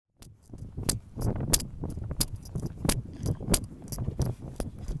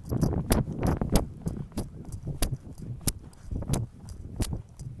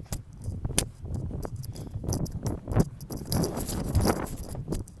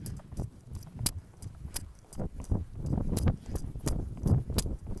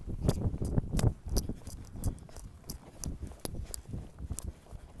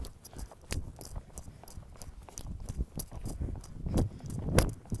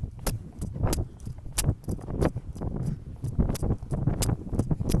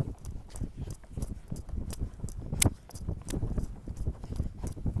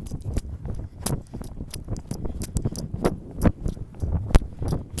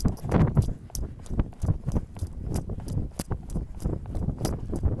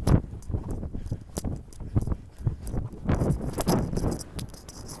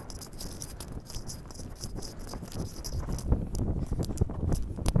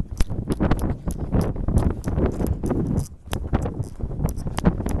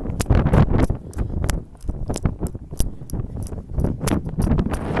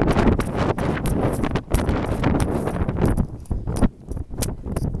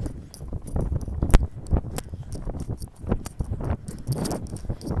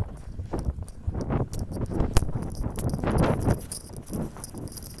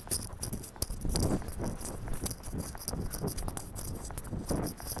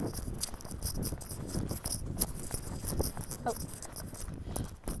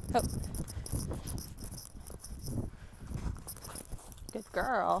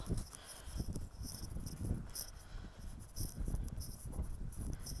girl.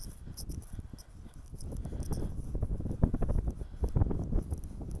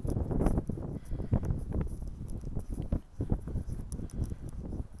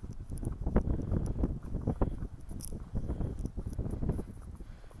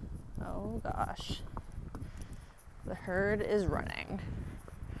 Oh gosh. The herd is running.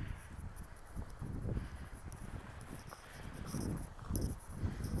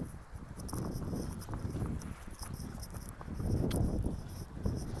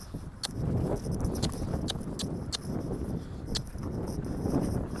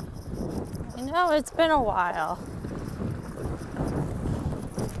 I know, it's been a while.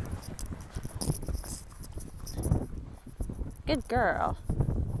 Good girl.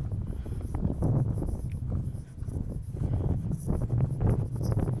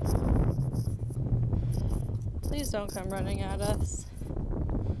 Please don't come running at us.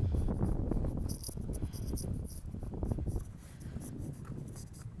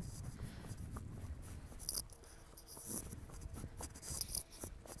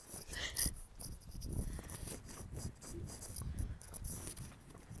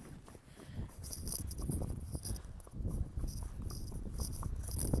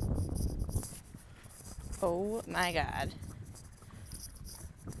 Oh my God.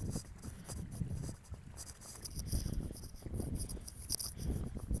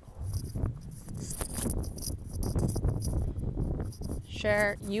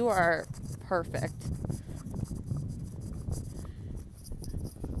 Cher, you are perfect.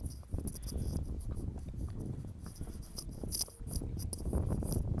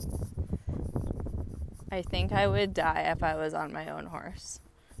 I think I would die if I was on my own horse.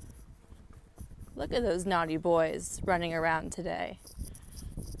 Look at those naughty boys running around today.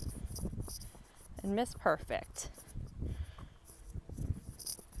 And Miss Perfect.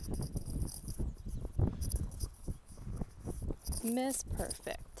 Miss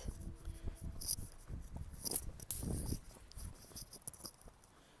Perfect.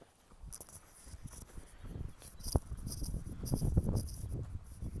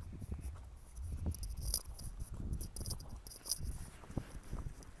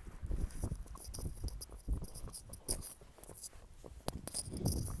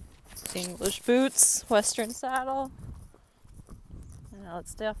 English boots, Western saddle. And now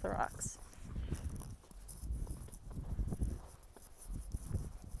let's stay off the rocks.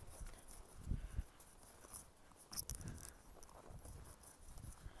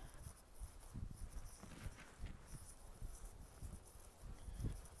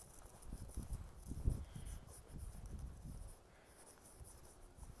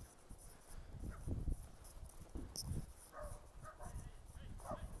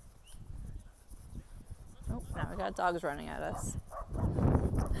 Oh, now we got dogs running at us.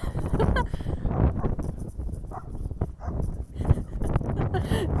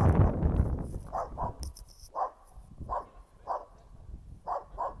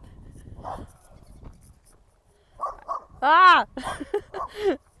 Ah!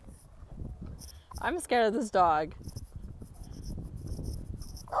 I'm scared of this dog.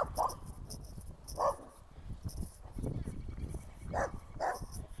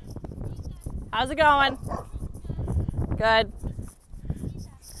 How's it going? Good.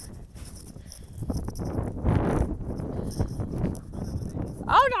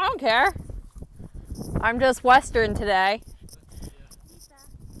 Oh, no, I don't care. I'm just Western today.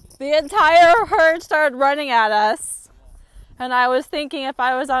 The entire herd started running at us. And I was thinking if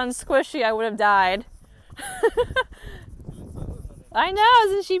I was on Squishy, I would have died. I know,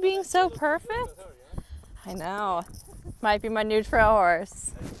 isn't she being so perfect? I know. Might be my new trail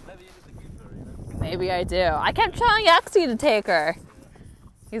horse. Maybe I do. I kept telling Yaxie to take her.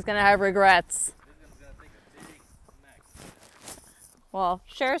 He's gonna have regrets. Well,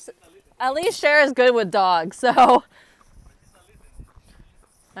 at least Cher is good with dogs, so.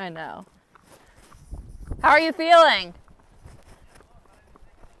 I know. How are you feeling?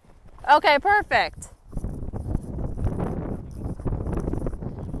 Okay, perfect.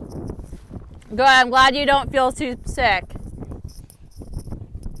 Good, I'm glad you don't feel too sick.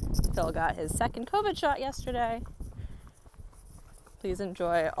 Phil got his second COVID shot yesterday. Please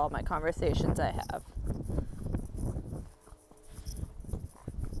enjoy all my conversations I have.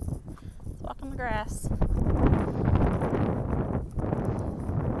 Let's walk on the grass.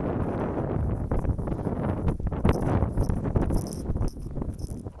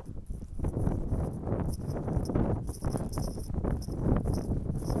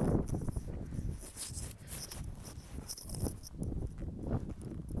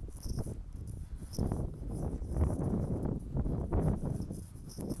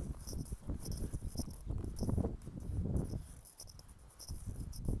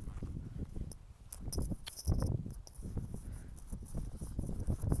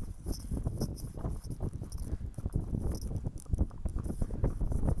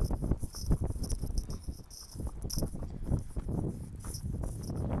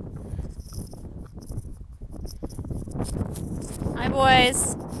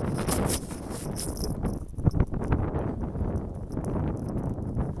 boys.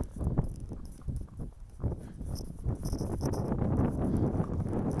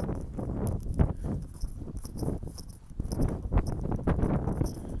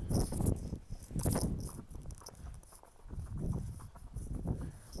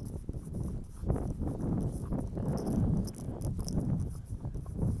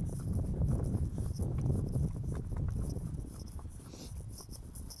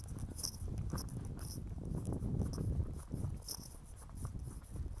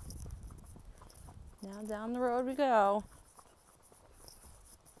 Now down the road we go.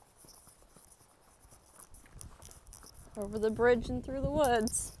 Over the bridge and through the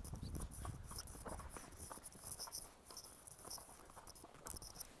woods.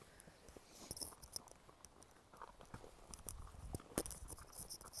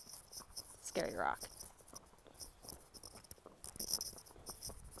 Scary rock.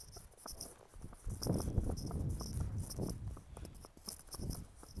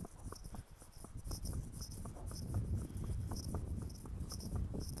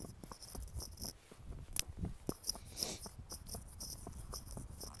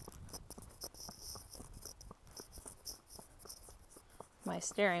 My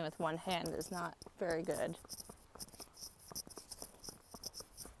steering with one hand is not very good.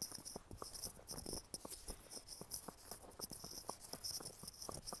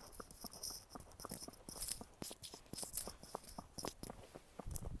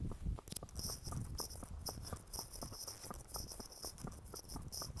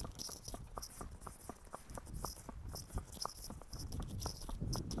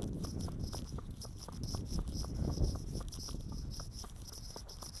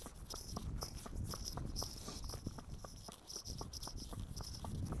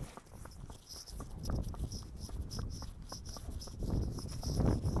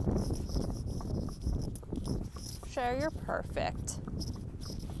 Cher, you're perfect.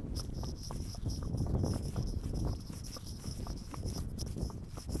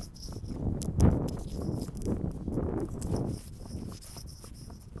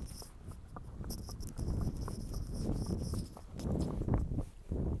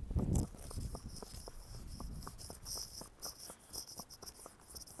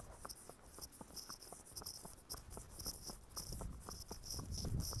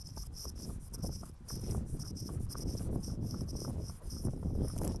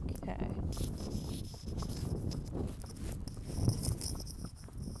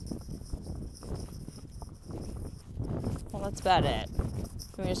 Well, that's about it.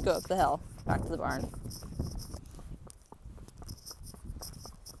 Let me just go up the hill, back to the barn.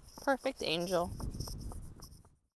 Perfect angel.